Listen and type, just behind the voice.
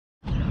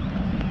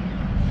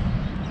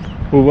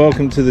Well,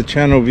 welcome to the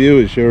channel,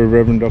 viewers. You're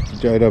Reverend Dr.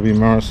 J.W.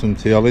 Morrison,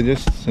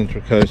 theologist,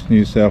 Central Coast,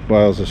 New South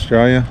Wales,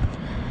 Australia.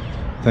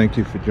 Thank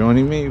you for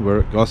joining me. We're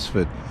at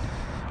Gosford,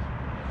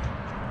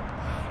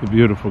 the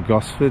beautiful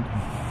Gosford.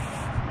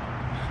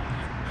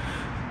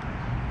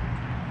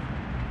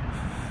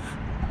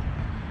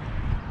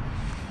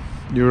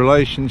 Your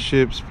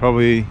relationships,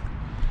 probably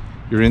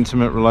your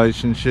intimate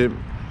relationship,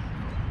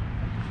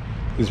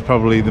 is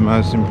probably the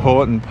most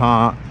important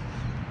part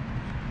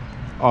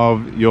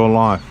of your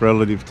life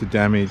relative to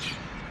damage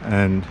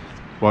and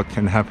what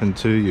can happen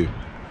to you.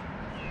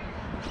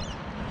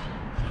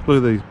 Look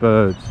at these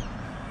birds.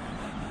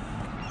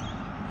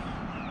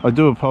 I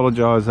do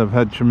apologise, I've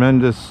had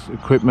tremendous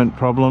equipment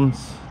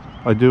problems.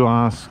 I do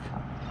ask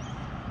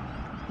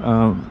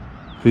for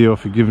your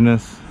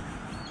forgiveness,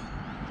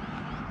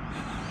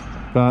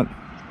 but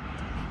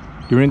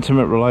your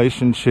intimate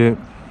relationship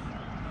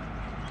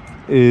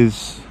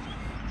is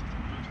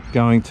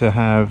going to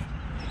have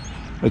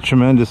a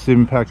tremendous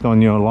impact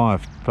on your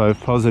life, both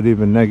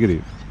positive and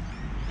negative.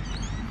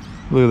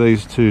 Look at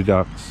these two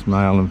ducks,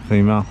 male and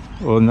female.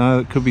 Or no,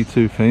 it could be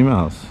two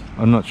females,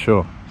 I'm not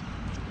sure.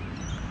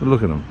 But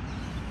look at them.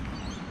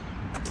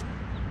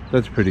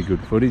 That's pretty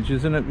good footage,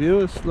 isn't it,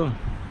 viewers? Look.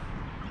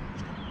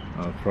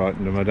 I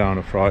frightened them, I don't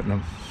want to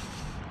frighten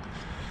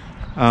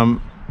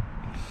them.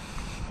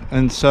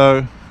 And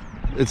so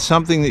it's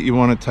something that you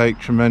want to take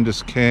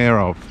tremendous care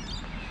of.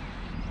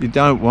 You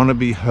don't want to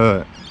be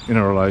hurt in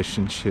a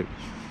relationship,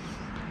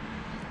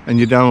 and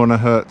you don't want to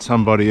hurt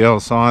somebody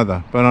else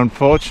either. But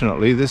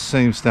unfortunately, this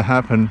seems to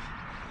happen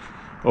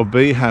or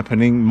be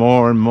happening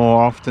more and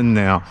more often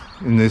now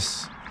in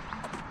this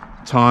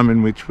time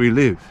in which we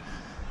live.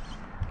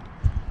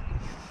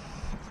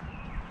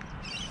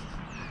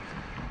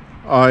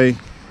 I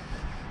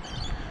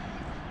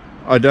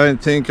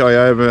don't think I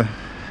have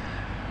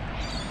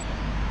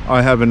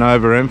an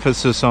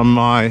overemphasis on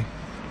my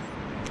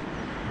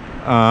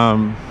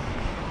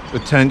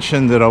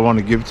attention that I want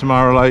to give to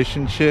my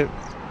relationship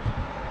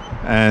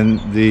and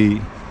the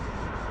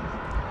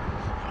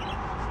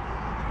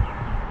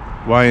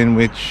way in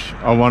which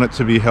I want it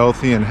to be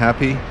healthy and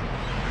happy.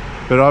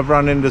 But I've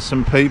run into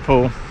some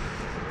people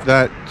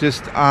that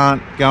just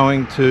aren't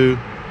going to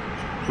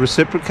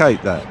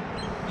reciprocate that.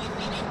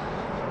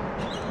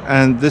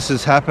 And this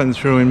has happened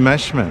through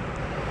enmeshment.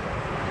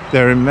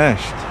 They're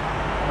enmeshed.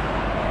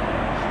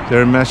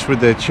 They're enmeshed with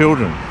their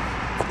children.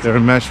 They're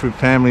enmeshed with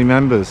family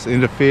members,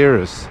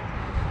 interferers,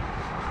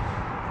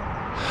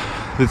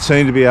 that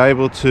seem to be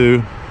able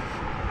to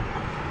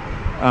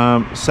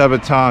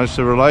sabotage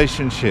the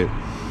relationship.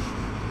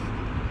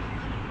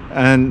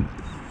 And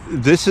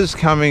this is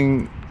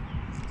coming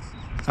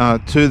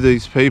to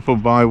these people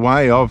by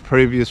way of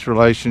previous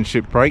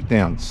relationship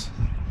breakdowns.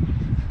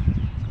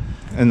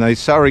 And they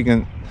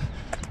surrogate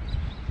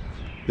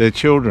their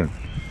children.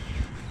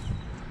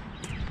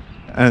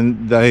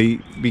 And they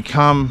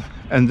become,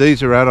 and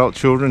these are adult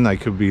children, they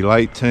could be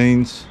late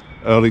teens,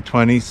 early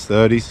 20s,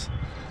 30s.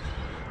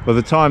 By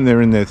the time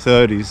they're in their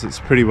 30s, it's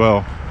pretty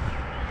well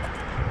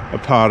a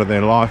part of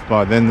their life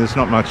by then. There's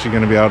not much you're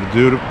going to be able to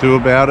do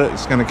about it.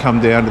 It's going to come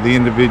down to the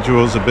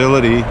individual's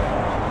ability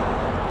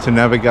to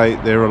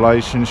navigate their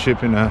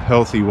relationship in a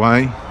healthy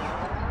way.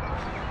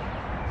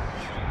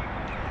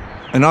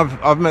 And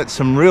I've met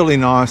some really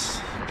nice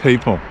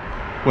people,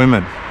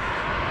 women,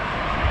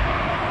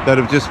 that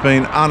have just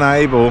been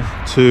unable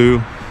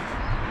to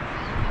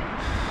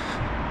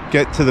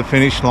get to the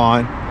finish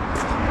line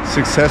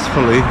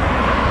successfully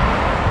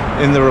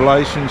in the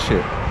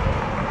relationship.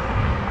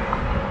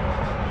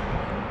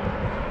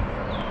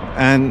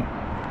 And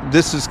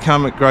this has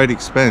come at great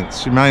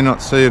expense. You may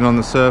not see it on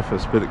the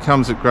surface, but it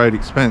comes at great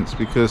expense,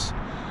 because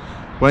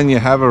when you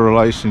have a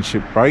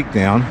relationship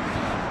breakdown,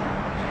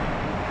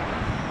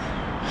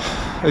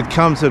 it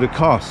comes at a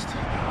cost.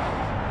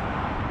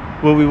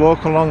 Will we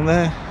walk along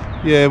there?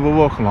 Yeah, we'll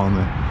walk along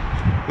there.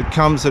 It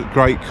comes at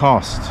great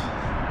cost.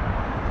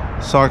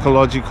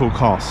 Psychological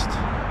cost.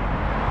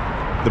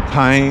 The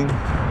pain,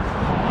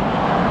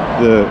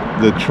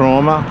 the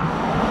trauma.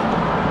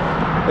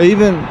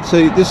 Even,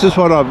 see, this is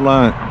what I've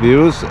learned,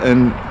 viewers,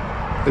 and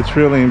it's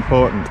really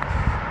important.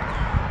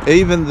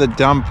 Even the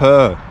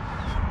dumper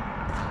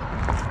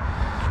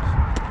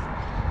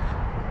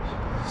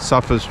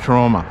suffers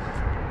trauma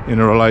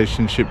in a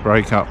relationship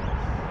breakup.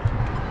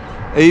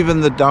 Even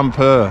the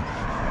dumper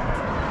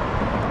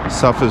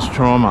suffers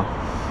trauma,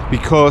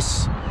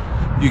 because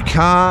you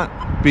can't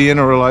be in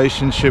a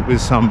relationship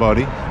with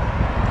somebody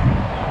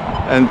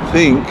and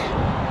think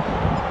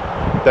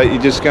that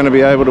you're just going to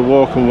be able to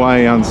walk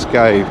away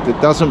unscathed.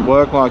 It doesn't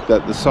work like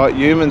that. The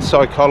human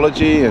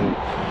psychology and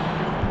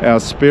our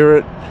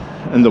spirit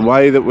and the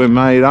way that we're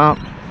made up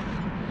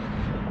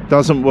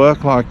doesn't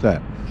work like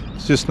that.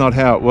 It's just not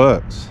how it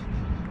works.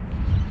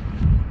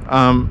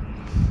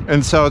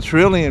 And so it's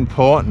really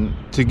important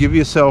to give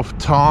yourself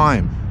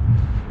time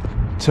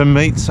to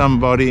meet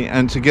somebody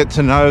and to get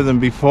to know them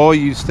before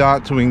you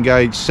start to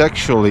engage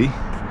sexually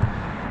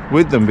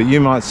with them. But you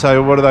might say,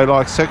 well, what do they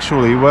like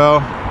sexually?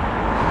 Well,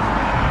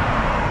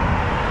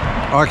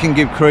 I can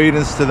give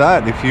credence to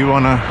that. If you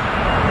want to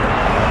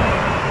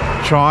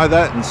try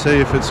that and see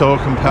if it's all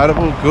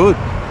compatible, good.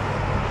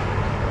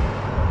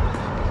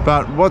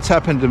 But what's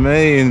happened to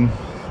me in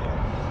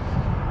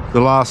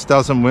the last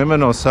dozen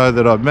women or so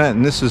that I've met,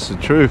 and this is the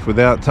truth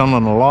without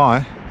telling a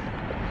lie,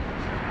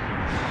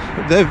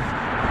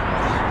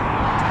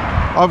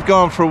 I've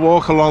gone for a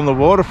walk along the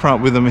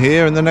waterfront with them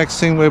here, and the next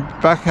thing we're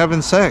back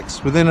having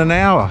sex within an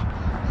hour.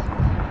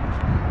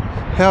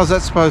 How's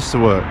that supposed to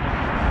work?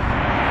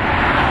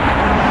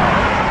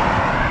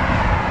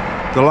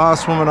 The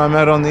last woman I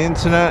met on the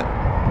internet,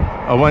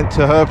 I went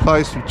to her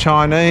place with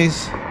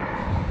Chinese.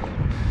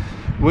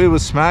 We were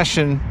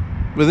smashing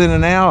within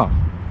an hour.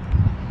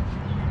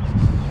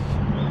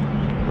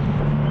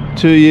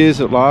 2 years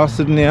it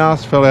lasted, and the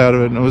arse fell out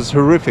of it, and it was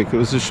horrific. It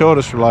was the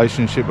shortest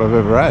relationship I've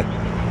ever had.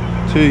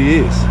 2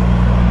 years.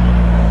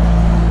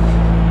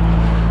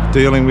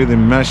 Dealing with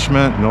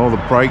enmeshment and all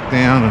the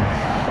breakdown and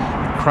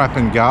crap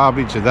and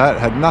garbage of that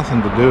had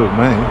nothing to do with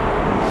me.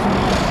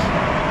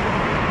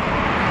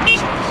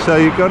 So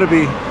you've got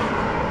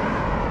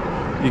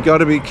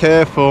to be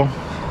careful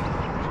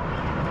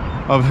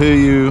of who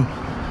you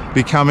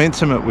become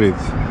intimate with.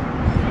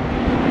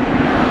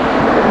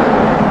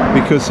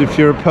 Because if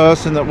you're a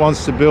person that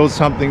wants to build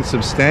something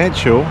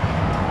substantial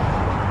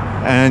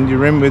and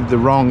you're in with the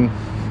wrong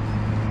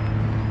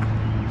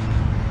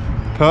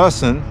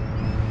person,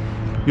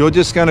 you're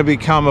just going to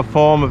become a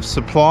form of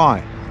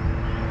supply.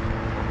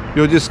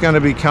 You're just going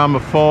to become a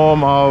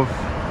form of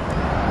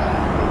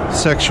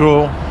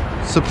sexual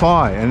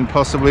supply, and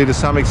possibly to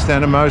some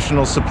extent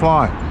emotional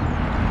supply.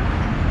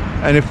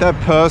 And if that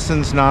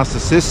person's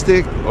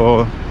narcissistic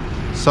or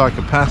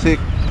psychopathic,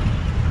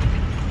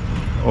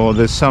 or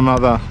there's some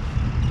other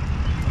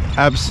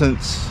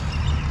absence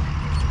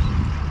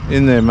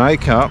in their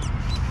makeup,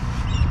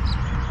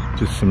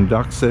 just some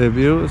ducks there,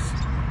 viewers,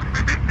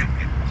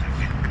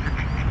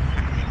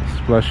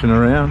 splashing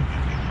around.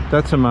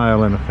 That's a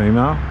male and a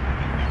female.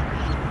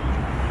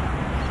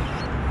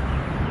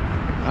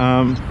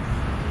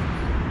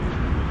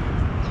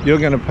 You're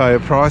going to pay a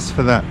price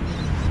for that.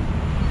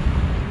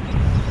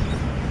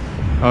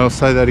 I'll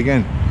say that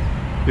again.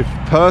 If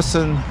a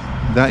person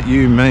that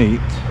you meet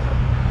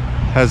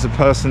has a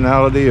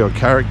personality or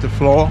character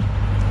flaw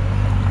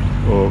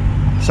or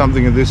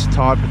something of this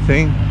type of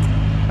thing,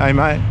 hey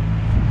mate,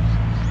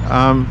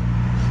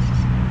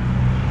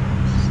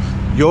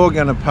 you're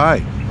going to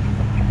pay.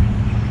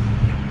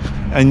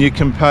 And you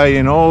can pay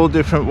in all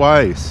different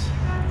ways.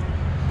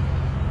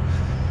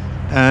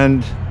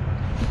 And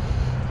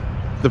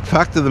the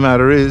fact of the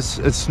matter is,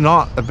 it's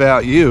not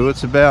about you,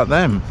 it's about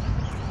them.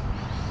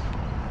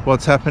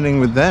 What's happening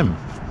with them?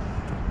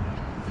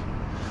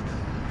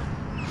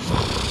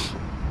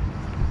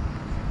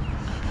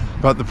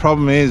 But the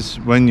problem is,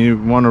 when you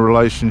want a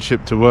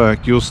relationship to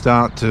work, you'll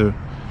start to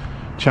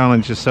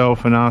challenge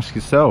yourself and ask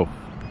yourself,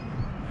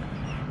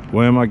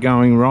 where am I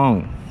going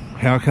wrong?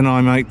 How can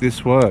I make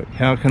this work?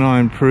 How can I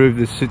improve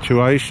this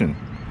situation?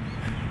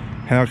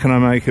 How can I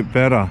make it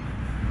better?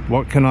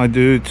 What can I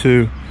do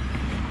to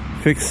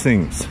fix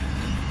things?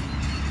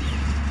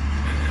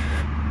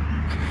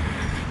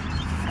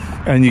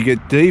 And you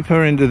get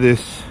deeper into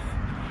this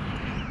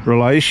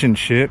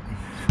relationship,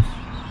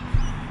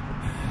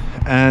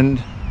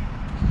 and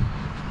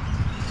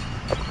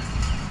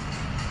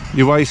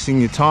you're wasting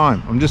your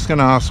time. I'm just going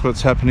to ask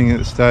what's happening at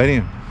the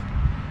stadium.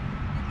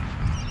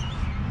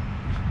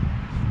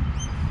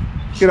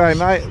 G'day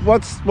mate,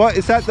 what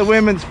is that, the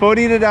women's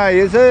footy today,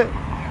 is it?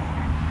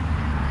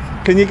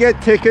 Can you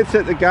get tickets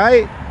at the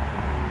gate?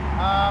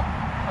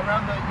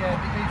 Around the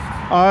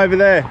east. Oh, over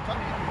there.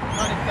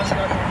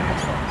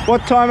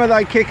 What time are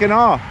they kicking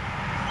off?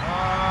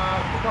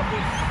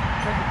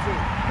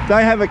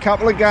 They have a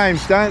couple of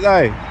games, don't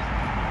they? No,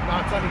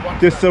 it's only one.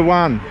 Just the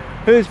one.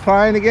 Yeah. Who's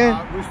playing again?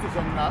 Roosters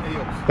and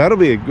Eels. That'll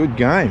be a good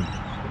game,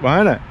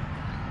 won't it?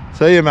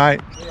 See you,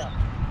 mate. Yeah.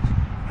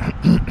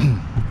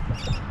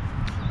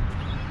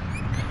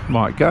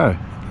 Might go.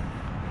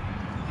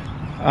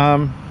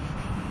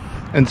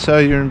 And so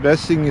you're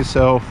investing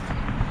yourself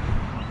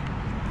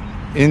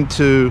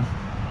into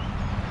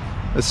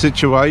a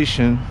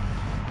situation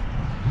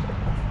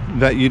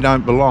that you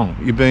don't belong.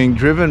 You're being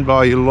driven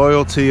by your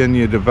loyalty and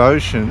your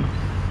devotion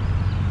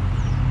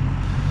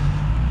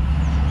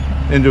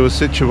into a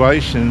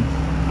situation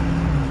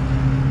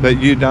that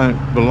you don't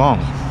belong.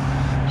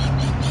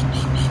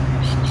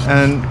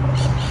 And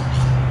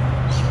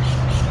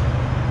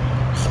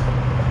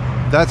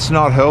that's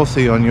not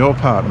healthy on your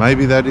part.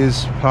 Maybe that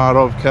is part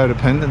of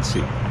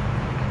codependency,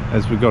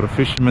 as we've got a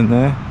fisherman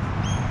there.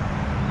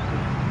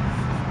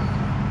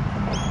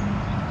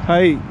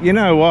 Hey, you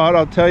know what?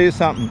 I'll tell you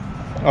something.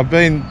 I've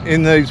been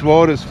in these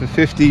waters for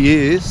 50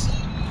 years.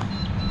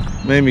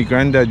 Me and my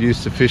granddad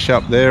used to fish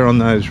up there on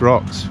those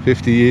rocks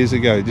 50 years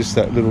ago. Just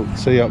that little,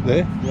 see up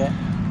there? Yeah.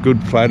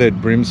 Good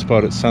flathead brim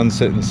spot at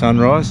sunset and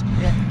sunrise.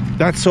 Yeah.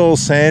 That's all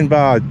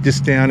sandbar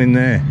just down in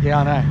there. Yeah,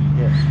 I know.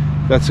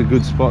 Yeah. That's a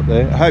good spot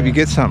there. I hope you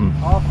get something.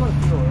 Oh, I've got a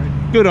few already.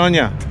 Good on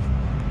you.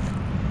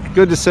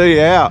 Good to see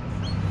you out.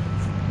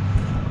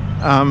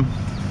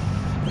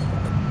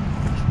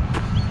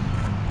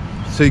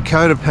 See,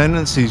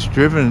 codependency is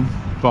driven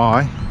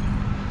by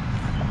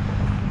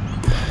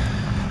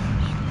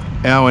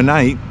our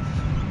innate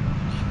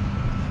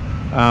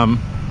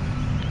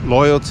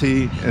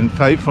loyalty and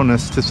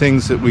faithfulness to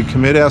things that we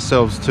commit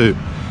ourselves to,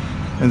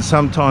 and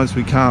sometimes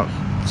we can't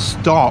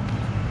stop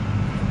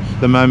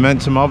the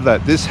momentum of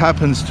that. This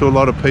happens to a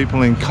lot of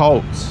people in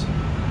cults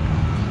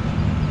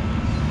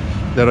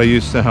that I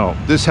used to help.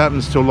 This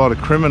happens to a lot of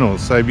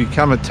criminals. They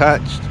become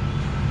attached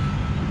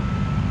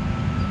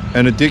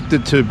and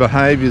addicted to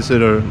behaviors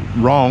that are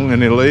wrong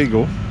and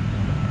illegal,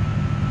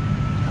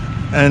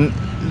 and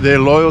their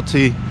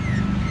loyalty,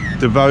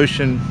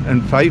 devotion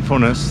and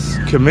faithfulness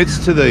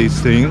commits to these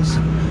things.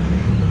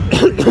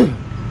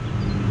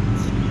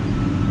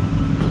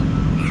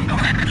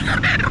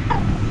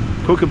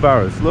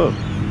 Kookaburras, look.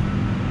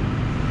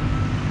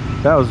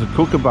 That was a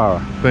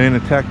kookaburra being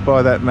attacked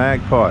by that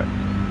magpie.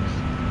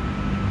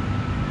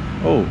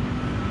 Oh.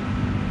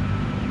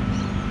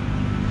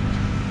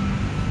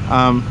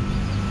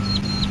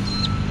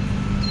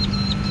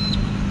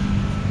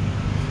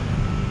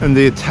 And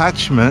the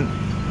attachment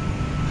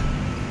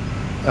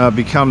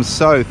becomes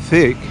so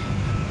thick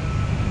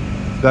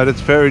that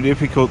it's very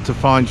difficult to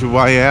find your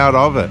way out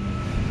of it.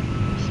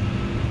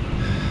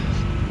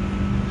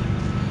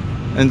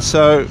 And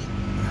so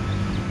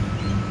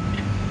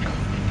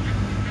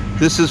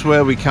this is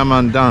where we come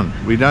undone.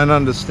 We don't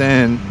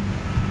understand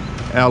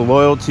our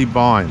loyalty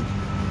bind,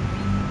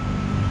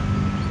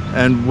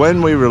 and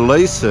when we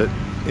release it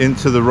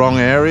into the wrong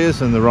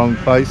areas and the wrong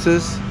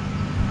places,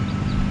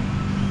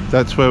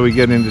 that's where we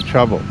get into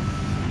trouble.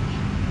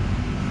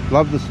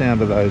 Love the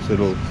sound of those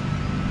little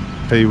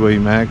pee-wee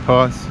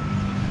magpies.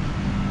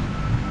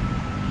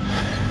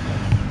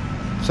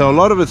 So a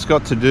lot of it's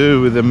got to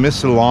do with a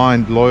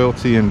misaligned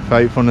loyalty and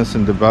faithfulness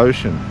and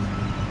devotion,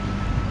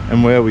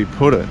 and where we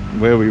put it,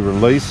 where we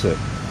release it.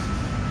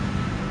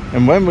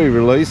 And when we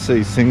release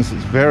these things,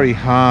 it's very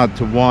hard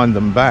to wind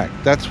them back.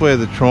 That's where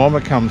the trauma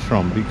comes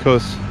from,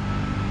 because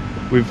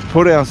we've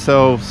put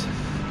ourselves,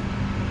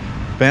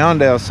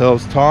 bound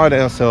ourselves, tied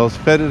ourselves,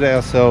 fettered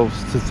ourselves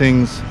to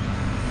things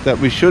that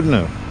we shouldn't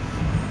have.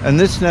 And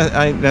this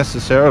ain't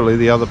necessarily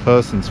the other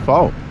person's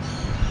fault.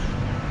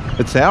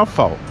 It's our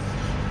fault.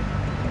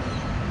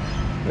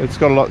 It's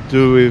got a lot to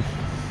do with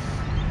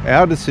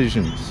our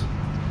decisions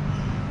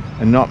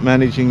and not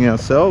managing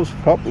ourselves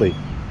properly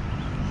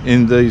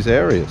in these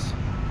areas.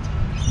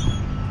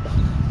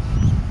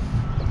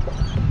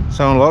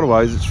 So in a lot of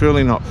ways, it's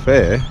really not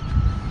fair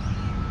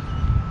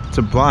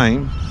to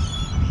blame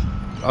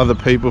other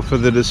people for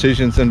the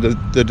decisions and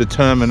the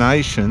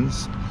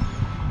determinations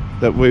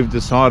that we've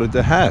decided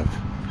to have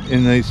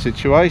in these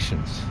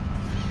situations.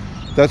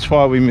 That's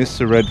why we miss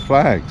the red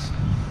flags.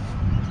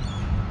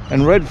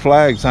 And red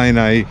flags ain't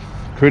a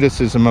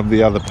criticism of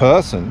the other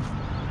person.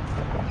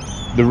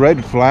 The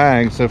red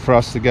flags are for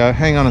us to go,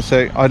 hang on a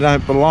sec, I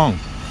don't belong.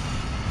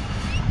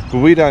 But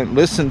we don't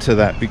listen to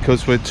that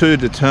because we're too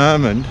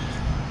determined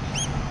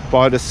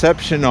by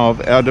deception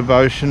of our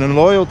devotion and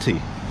loyalty.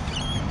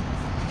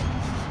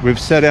 We've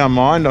set our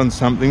mind on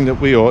something that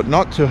we ought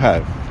not to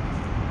have.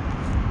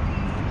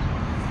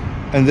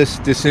 And this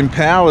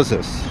disempowers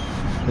us.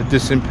 It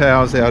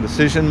disempowers our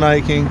decision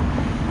making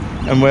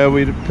and where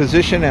we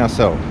position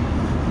ourselves.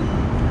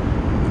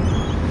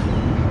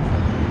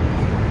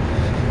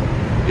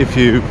 If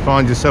you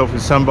find yourself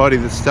with somebody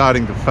that's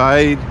starting to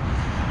fade,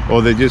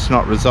 or they're just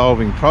not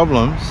resolving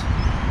problems,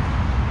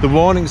 the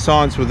warning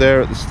signs were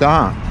there at the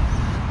start.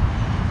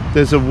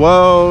 There's a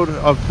world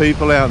of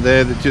people out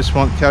there that just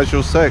want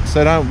casual sex.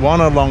 They don't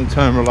want a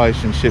long-term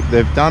relationship.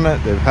 They've done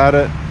it, they've had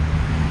it,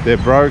 they're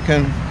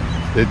broken,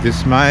 they're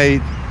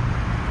dismayed,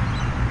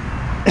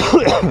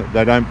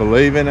 they don't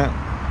believe in it,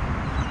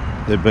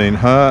 they've been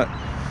hurt.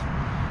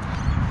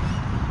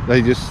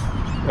 They just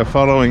are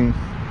following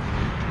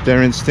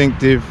their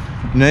instinctive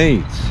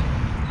needs,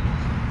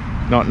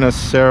 not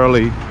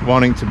necessarily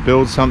wanting to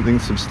build something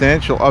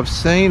substantial. I've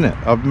seen it.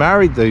 I've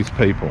married these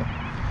people.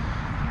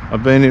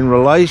 I've been in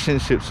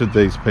relationships with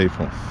these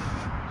people.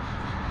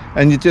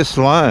 And you just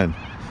learn,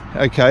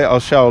 okay, I'll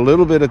show a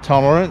little bit of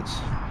tolerance.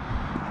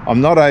 I'm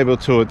not able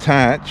to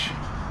attach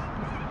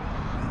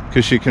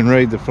because you can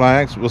read the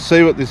flags. We'll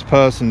see what this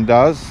person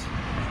does.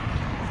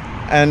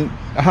 And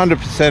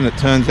 100% it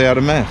turns out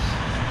a mess.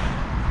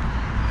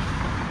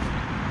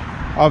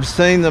 I've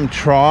seen them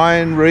try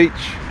and reach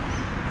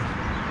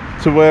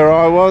to where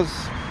I was,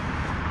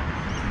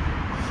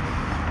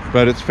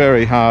 but it's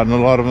very hard, and a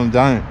lot of them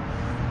don't.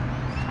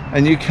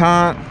 And you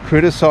can't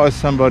criticize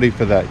somebody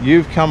for that.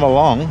 You've come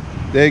along,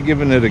 they're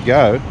giving it a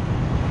go.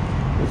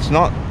 It's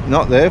not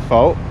their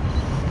fault.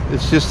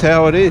 It's just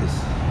how it is.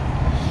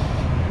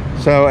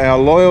 So our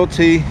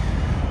loyalty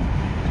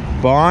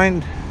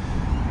bind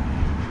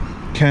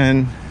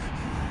can,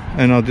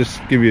 and I'll just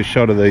give you a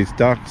shot of these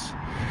ducks,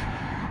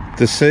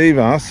 deceive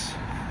us.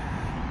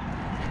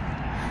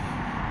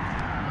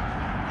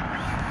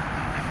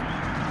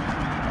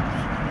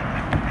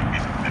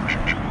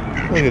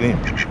 Look at him.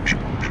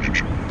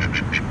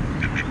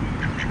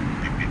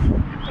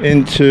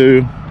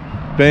 Into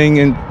being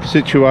in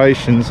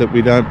situations that we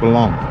don't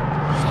belong.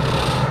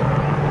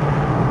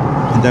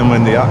 And then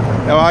when the...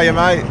 How are you,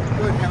 mate?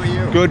 Good, how are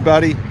you? Good,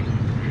 buddy.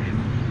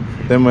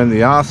 Then when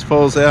the arse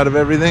falls out of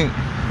everything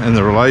and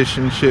the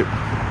relationship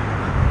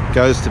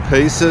goes to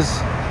pieces,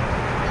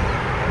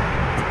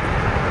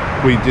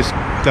 we just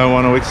don't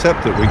want to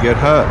accept it. We get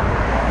hurt.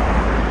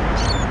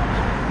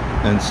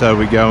 And so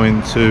we go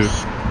into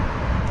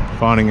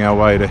finding our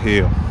way to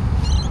heal.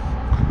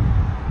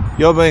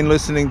 You've been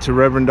listening to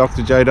Reverend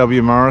Dr.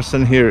 J.W.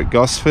 Morrison here at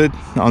Gosford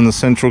on the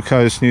Central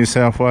Coast, New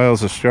South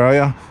Wales,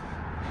 Australia.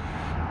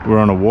 We're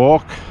on a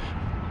walk,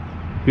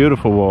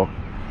 beautiful walk.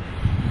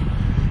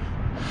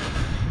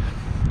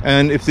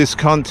 And if this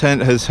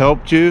content has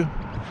helped you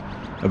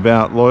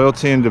about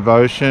loyalty and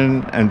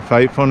devotion and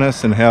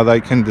faithfulness and how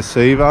they can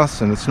deceive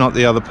us, and it's not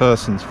the other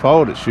person's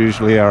fault, it's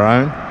usually our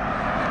own,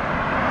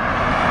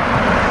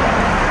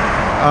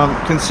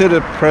 consider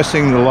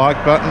pressing the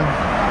like button,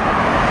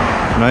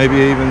 maybe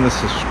even the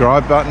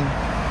subscribe button.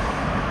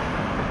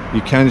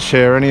 You can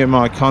share any of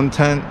my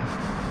content,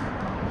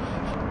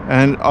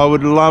 and I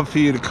would love for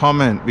you to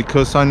comment,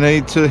 because I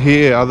need to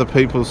hear other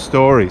people's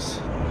stories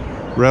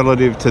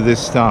relative to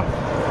this stuff.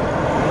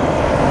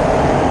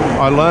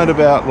 I learned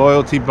about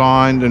loyalty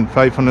bind and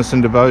faithfulness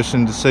and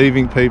devotion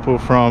deceiving people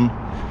from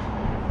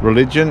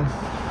religion.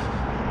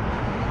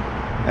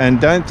 And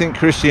don't think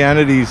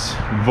Christianity's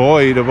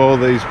void of all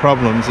these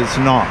problems. It's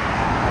not.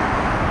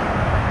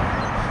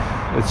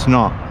 It's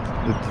not.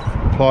 It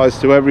applies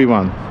to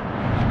everyone.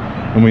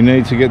 And we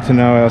need to get to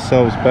know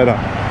ourselves better.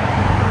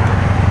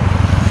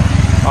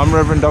 I'm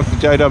Reverend Dr.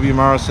 J.W.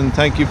 Morrison.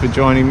 Thank you for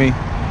joining me.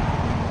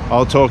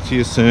 I'll talk to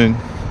you soon.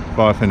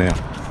 Bye for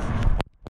now.